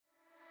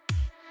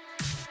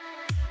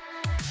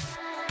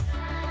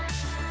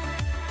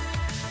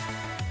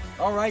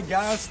All right,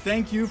 guys,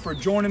 thank you for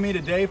joining me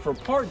today for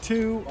part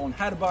 2 on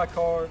how to buy a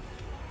car.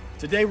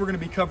 Today we're going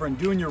to be covering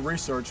doing your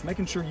research,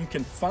 making sure you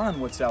can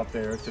find what's out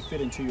there to fit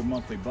into your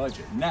monthly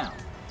budget. Now,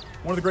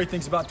 one of the great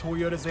things about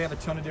Toyota is they have a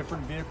ton of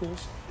different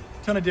vehicles,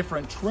 a ton of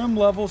different trim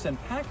levels and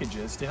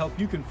packages to help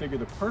you configure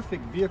the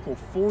perfect vehicle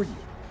for you.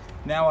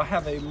 Now, I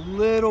have a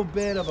little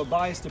bit of a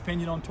biased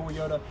opinion on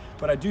Toyota,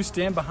 but I do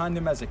stand behind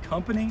them as a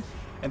company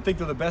and think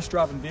they're the best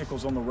driving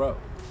vehicles on the road.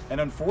 And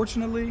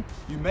unfortunately,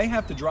 you may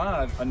have to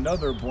drive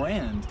another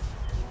brand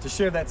to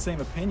share that same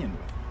opinion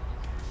with.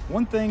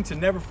 One thing to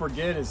never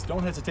forget is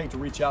don't hesitate to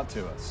reach out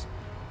to us.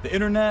 The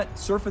internet,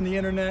 surfing the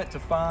internet to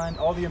find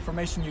all the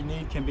information you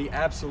need can be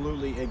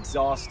absolutely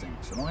exhausting.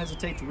 So don't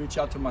hesitate to reach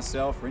out to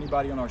myself or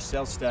anybody on our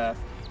sales staff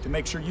to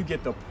make sure you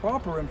get the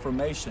proper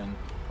information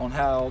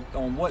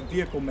on what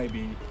vehicle may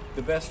be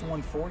the best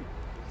one for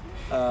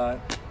you.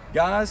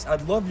 Guys,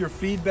 I'd love your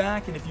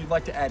feedback, and if you'd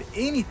like to add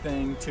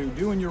anything to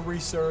doing your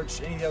research,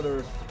 any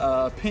other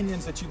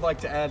opinions that you'd like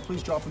to add,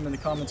 please drop them in the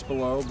comments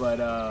below. But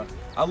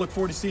I look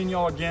forward to seeing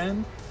y'all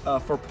again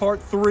for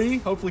part 3,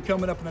 hopefully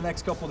coming up in the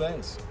next couple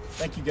days.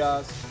 Thank you,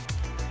 guys.